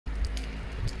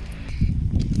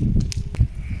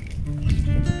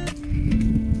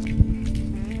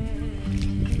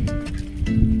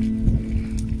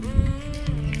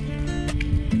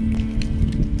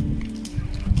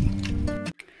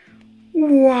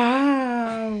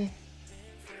Wow!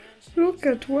 Look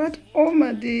at what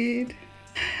Oma did.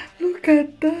 Look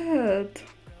at that.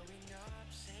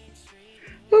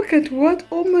 Look at what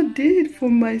Oma did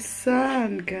for my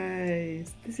son,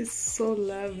 guys. This is so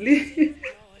lovely.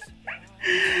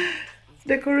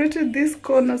 Decorated this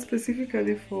corner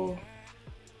specifically for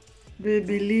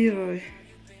baby Leroy.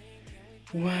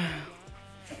 Wow.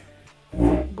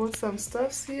 Bought some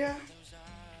stuffs here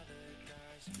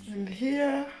and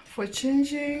here for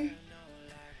changing,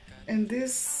 and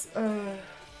this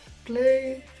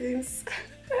play things.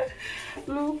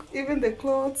 Look, even the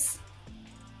clothes.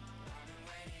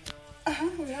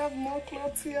 We have more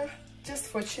clothes here just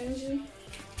for changing.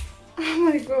 Oh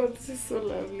my god, this is so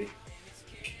lovely.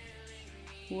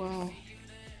 Wow.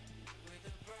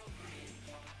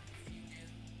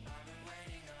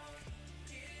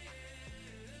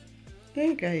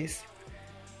 Hey guys,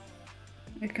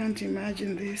 I can't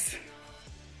imagine this.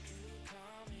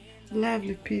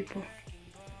 Lovely people.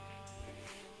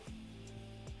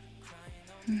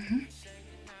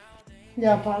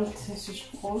 Ja, bald ist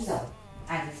es rosa.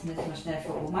 Ah, das müssen wir schnell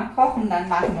für Oma kochen, dann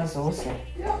machen wir Soße.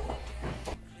 Ja.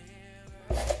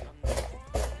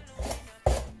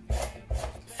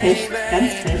 Fest,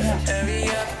 ganz fest.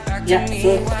 Ja, so.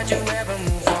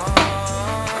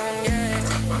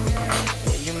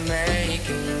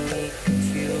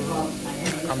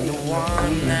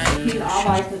 Viel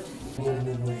arbeitet.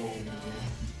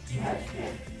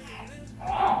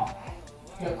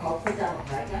 Der Kopf wird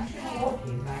auch weiter rot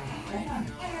gehen.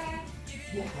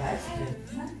 Ich weiß nicht,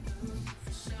 ne?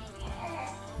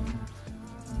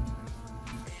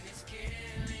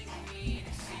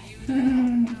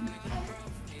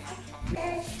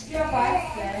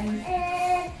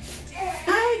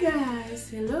 Hi guys,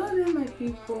 hello there my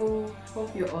people.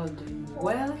 Hope you're all doing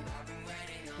well.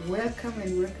 Welcome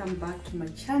and welcome back to my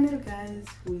channel, guys.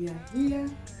 We are here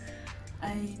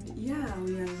and yeah,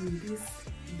 we are in this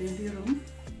baby room,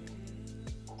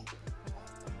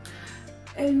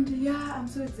 and yeah, I'm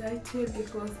so excited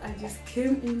because I just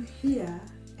came in here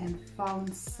and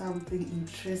found something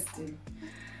interesting.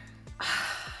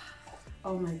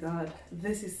 Oh my god,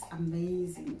 this is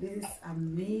amazing. This is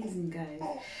amazing, guys.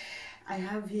 I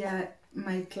have here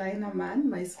my kleiner man,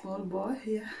 my small boy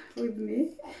here with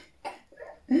me.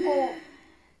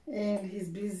 And he's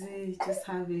busy just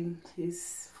having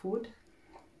his food.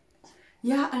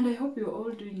 Yeah, and I hope you're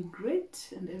all doing great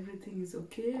and everything is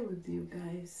okay with you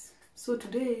guys. So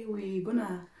today we're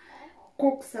gonna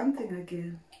cook something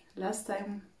again. Last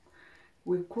time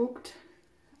we cooked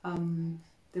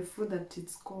the food that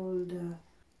it's called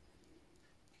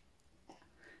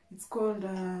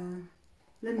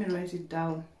let me write it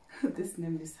down. This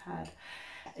name is hard.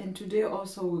 And today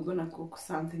also we're gonna cook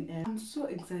something else. I'm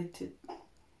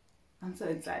so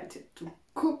excited to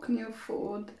cook new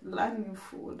food, learn new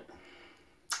food.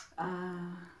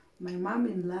 My mom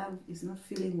in love is not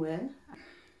feeling well.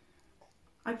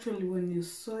 Actually, when you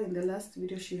saw in the last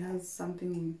video, she has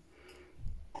something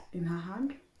in her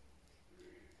hand.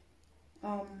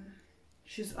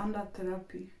 She's under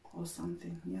therapy or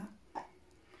something.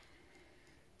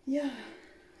 Yeah,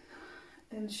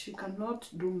 and she cannot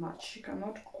do much. She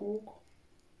cannot cook,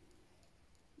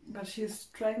 but she's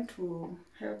trying to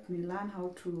help me learn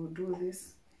how to do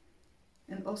this,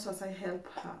 and also as I help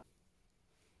her.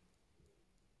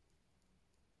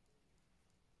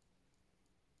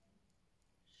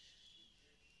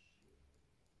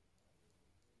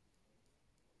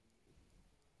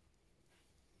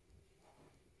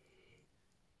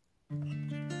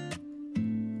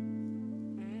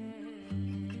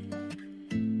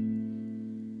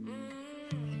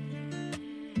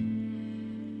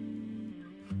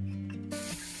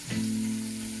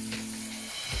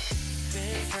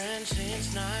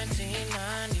 Since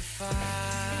 1995,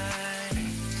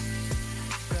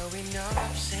 growing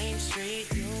up same street,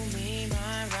 you, me,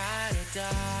 my ride or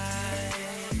die.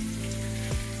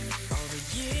 All the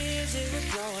years it would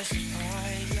grow us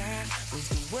apart, yeah. Was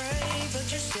the way, but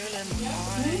you're still in my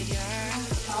heart, yeah.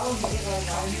 How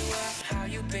you up, how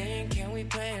you been, can we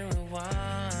play and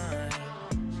rewind?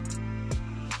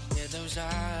 Yeah, those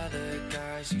are the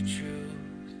guys you choose.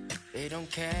 They don't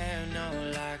care, no,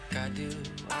 like I do.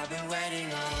 I've been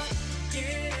waiting on you.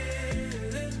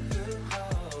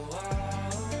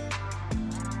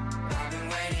 I've been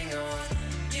waiting on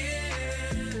you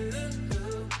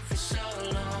for so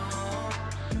long,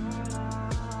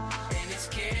 and it's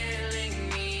killing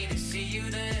me to see you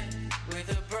there with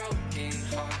a broken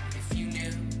heart. If you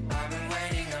knew, I've been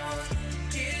waiting on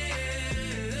you.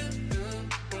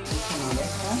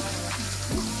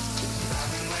 I've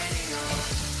been waiting on.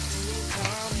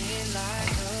 Coming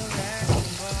like a wrecking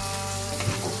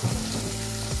ball.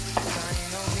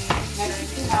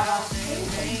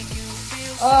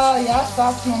 Ja,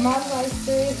 Saft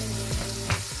normalerweise.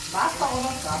 Wasser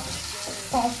oder Saft?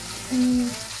 Saft.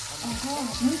 Aha,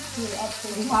 nicht viel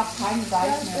Apfel. Ich habe keinen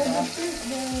Salz mehr da.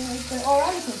 Der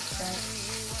Orange ist da.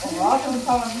 Orange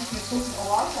kann man nicht mehr gucken.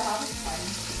 Orange habe ich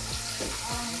keinen.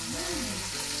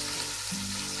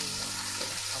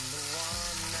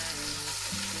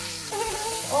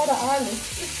 Oder alles.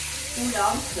 Du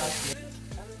lernst das.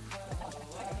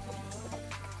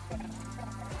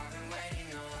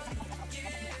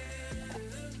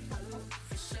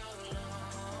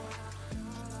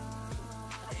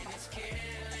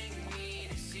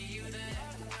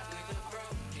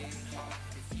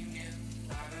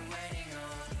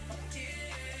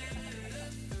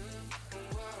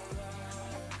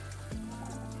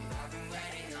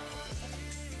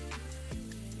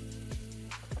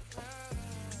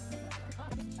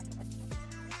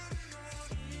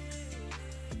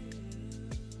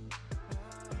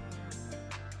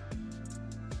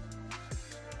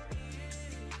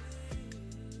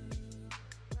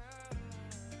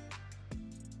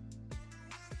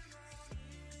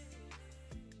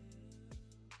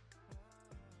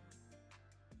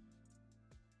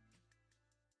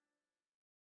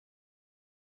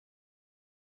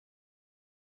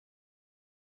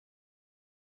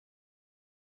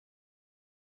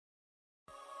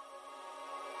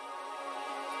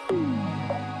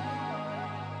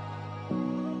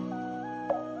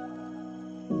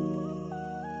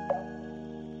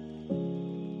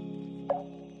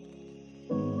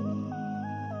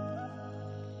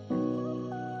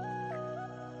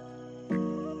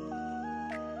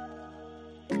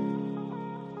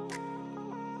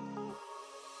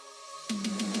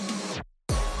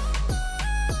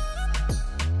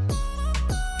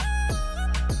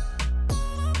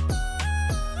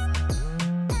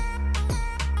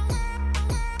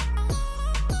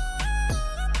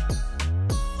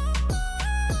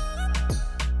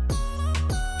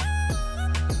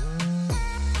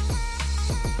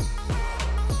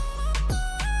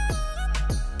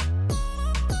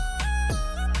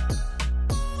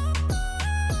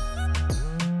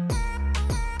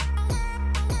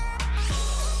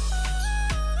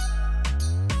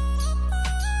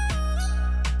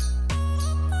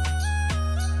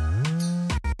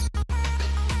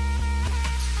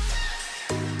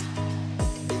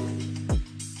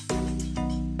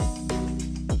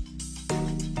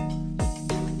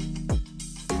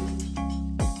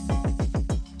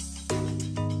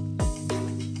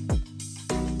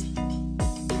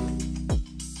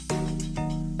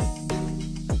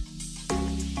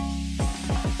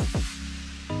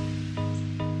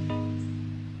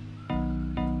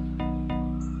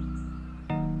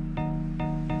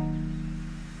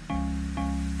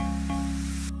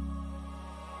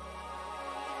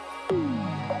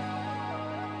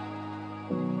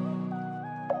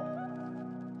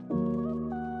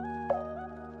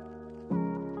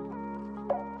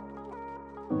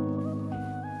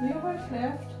 Leroy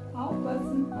schläft.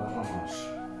 Aufpassen.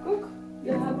 Guck,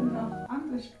 wir haben noch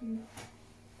andere Spiele.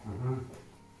 Aha.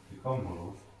 Die kommen mal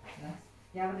raus.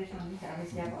 Ja, aber das ist noch nicht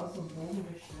alles. Ich habe auch so Blumen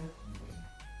bestellt.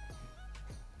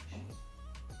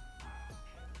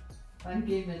 Wann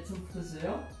gehen wir zum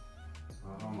Friseur?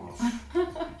 Am Arsch.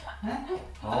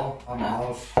 Hau am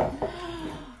Arsch.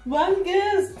 Wann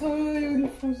gehst du in den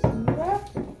Friseur?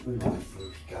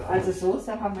 Also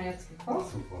Soße haben wir jetzt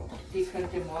gekocht. Super. Die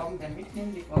könnt ihr morgen dann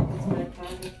mitnehmen. Die braucht jetzt 2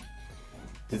 Tage.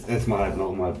 Jetzt essen wir halt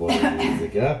nochmal Bolognese,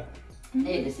 gell?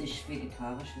 Nee, das ist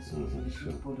vegetarische Soße, das ist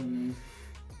nicht Bolognese.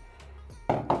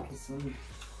 Gesund.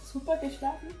 Super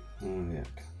geschlafen? Ja.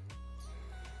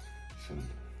 Schön.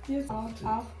 Jetzt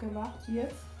aufgewacht,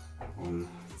 jetzt. Um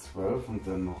 12 und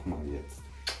dann nochmal jetzt.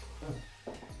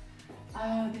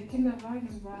 Ah, die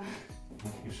Kinderwagen waren.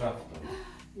 Hab ich geschafft.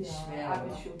 Ja, Schwer, aber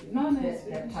aber schon. Nein, nein,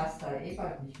 der passt da eh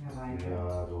bald nicht mehr rein.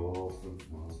 Ja, doch,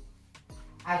 5-mal.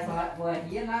 Also, wo er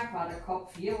hier lag, war der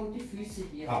Kopf hier und die Füße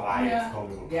hier. Aber Ja. jetzt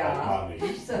kommt immer Ja, gar nicht.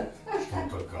 nicht so.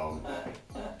 Stimmt doch kaum.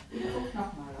 Ich guck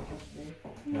nochmal, ob das steht.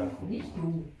 Ja, Nicht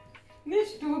du.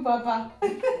 Nicht du, Papa.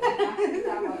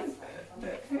 Damals.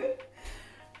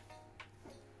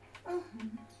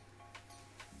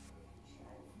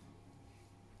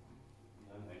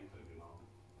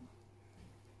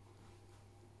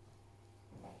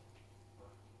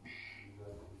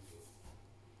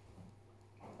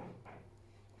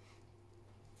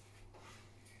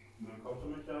 Dann kommst du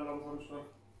mich ja am Samstag.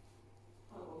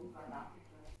 Irgendwann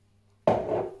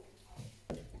Nachmittag.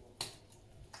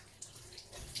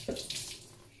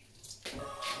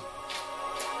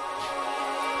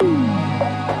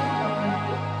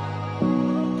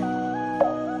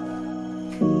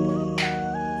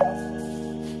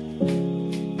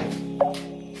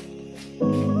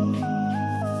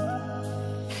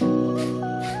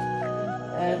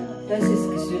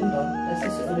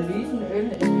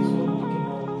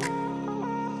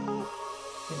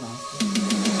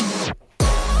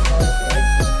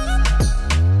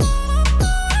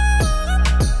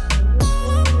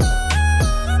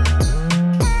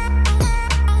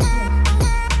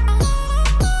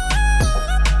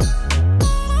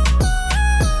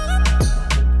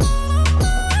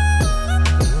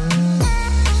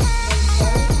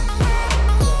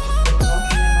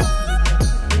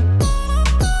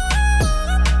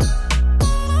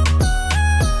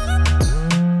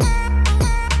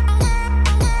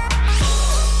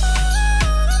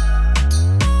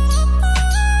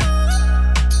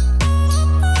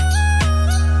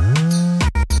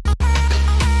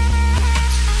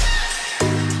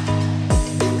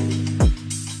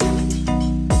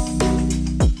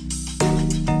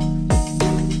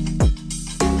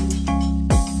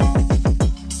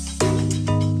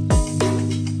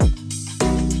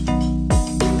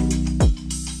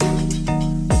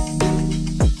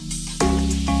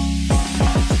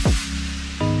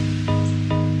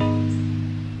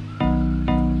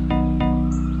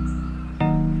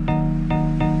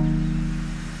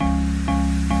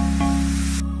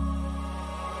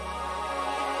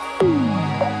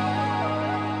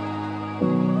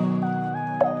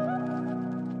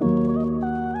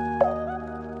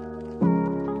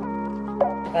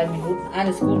 3 Minuten.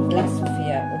 Alles gut, lass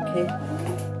Sophia, okay?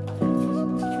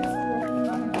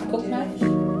 Guck mal.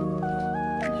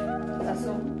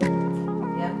 Achso.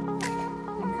 Ja.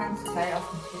 Den kannst du gleich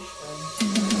auf den Tisch.